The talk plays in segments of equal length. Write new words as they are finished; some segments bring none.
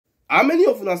How many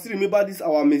of una still remember this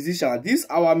our musician, this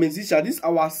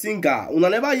our singer? Una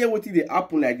never hear wetin dey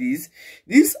happen like this.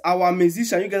 This our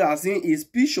musician you guys are seeing his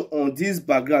picture on this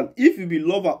background. If you be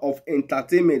lover of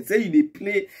entertainment, say you dey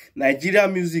play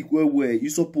Nigerian music well, you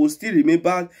suppose still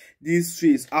remember this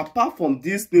face. Apart from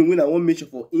this name wey I wan mention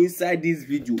for inside this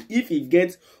video, if e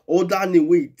get other name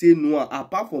wey e take know am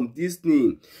apart from this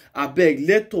name, abeg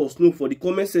let us know for the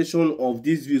comment section of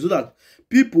this video so that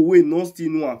people wey no still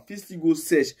know am fit still go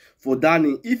search for that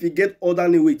name. If you get other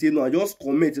name wey you take know am, just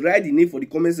comment, write the name for the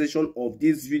comment section of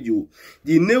this video.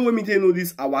 The name wey me take know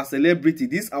this our celebrity,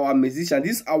 this our musician,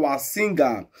 this our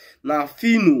singer na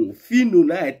Phyno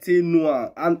na I take know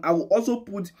am. And I will also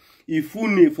put a full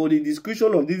name for the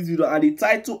description of this video and the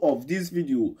title of this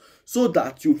video so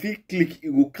that you fit click,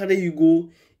 it will carry you go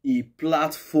a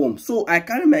platform. So I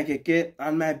carry my keke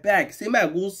and my bag, say I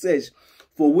go search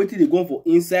for wetin dey go for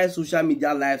inside social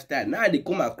media lifestyle. Now they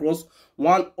come across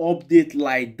one update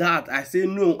like that. I say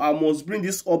no, I must bring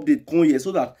this update come here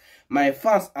so that my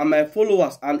fans and my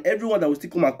followers and everyone that will still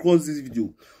come across this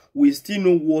video will still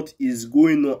know what is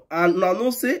going on. And now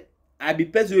no say I be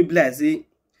person wey be like say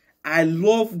I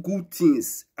love good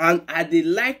things and I dey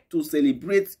like to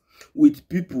celebrate with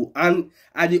people, and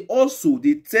I dey also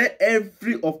dey tell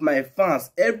every of my fans,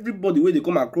 everybody wey dey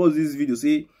come across this video,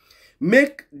 say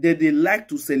make they like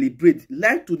to celebrate,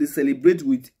 celebrate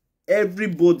with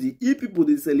everybody. If people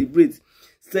they celebrate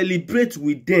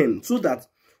with them, so that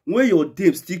when your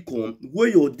day still come,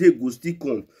 when your day go still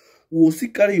come, we will still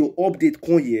carry your update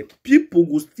come here. People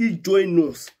will still join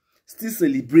us, still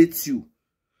celebrate you.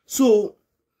 So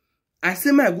I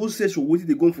say my go search for wetin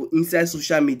dey go for inside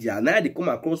social media. Now they come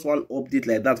across one update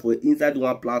like that for inside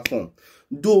one platform.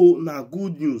 Though na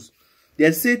good news.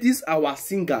 They say this our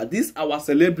singer, this our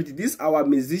celebrity, this our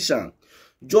musician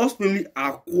just really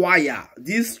acquire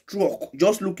this truck.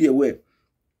 Just look here where.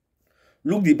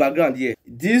 Look the background here.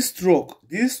 This truck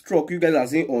you guys are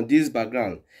seeing on this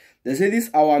background. They say this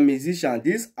our musician,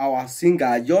 this our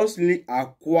singer just really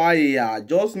acquire,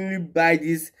 just really buy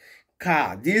this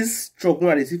car, this truck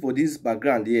wey I dey see for this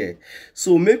background here.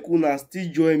 So make una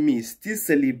still join me, still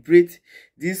celebrate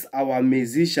this our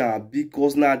musician,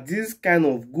 because now this kind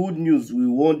of good news we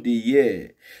want to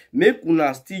hear. Make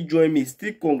una still join me,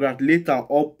 still congratulate am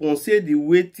upon say the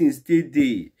way things stay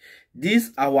dey. This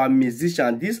our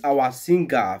musician, this our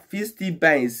singer fit still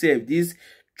buy himself this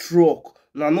truck.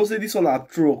 Now no say this one a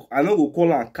truck, I no go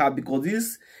call am car because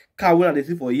this car wey I dey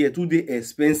see for here too dey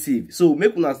expensive. So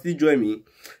make una still join me,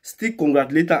 still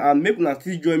congratulate am, and make una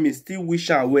still join me, still wish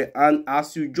am well. And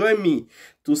as you join me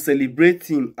to celebrate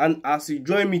him, and as you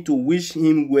join me to wish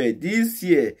him well, this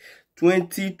year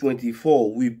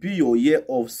 2024 will be your year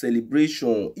of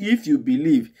celebration. If you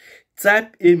believe,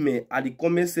 type amen at the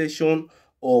comment section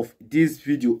of this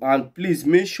video, and please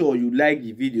make sure you like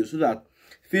the video so that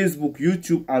Facebook,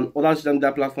 YouTube and other social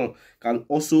media platforms can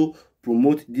also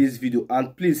promote this video.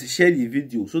 And please share the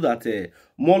video so that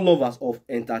more lovers of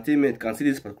entertainment can see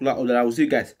this particular order. I will see you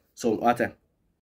guys some other time.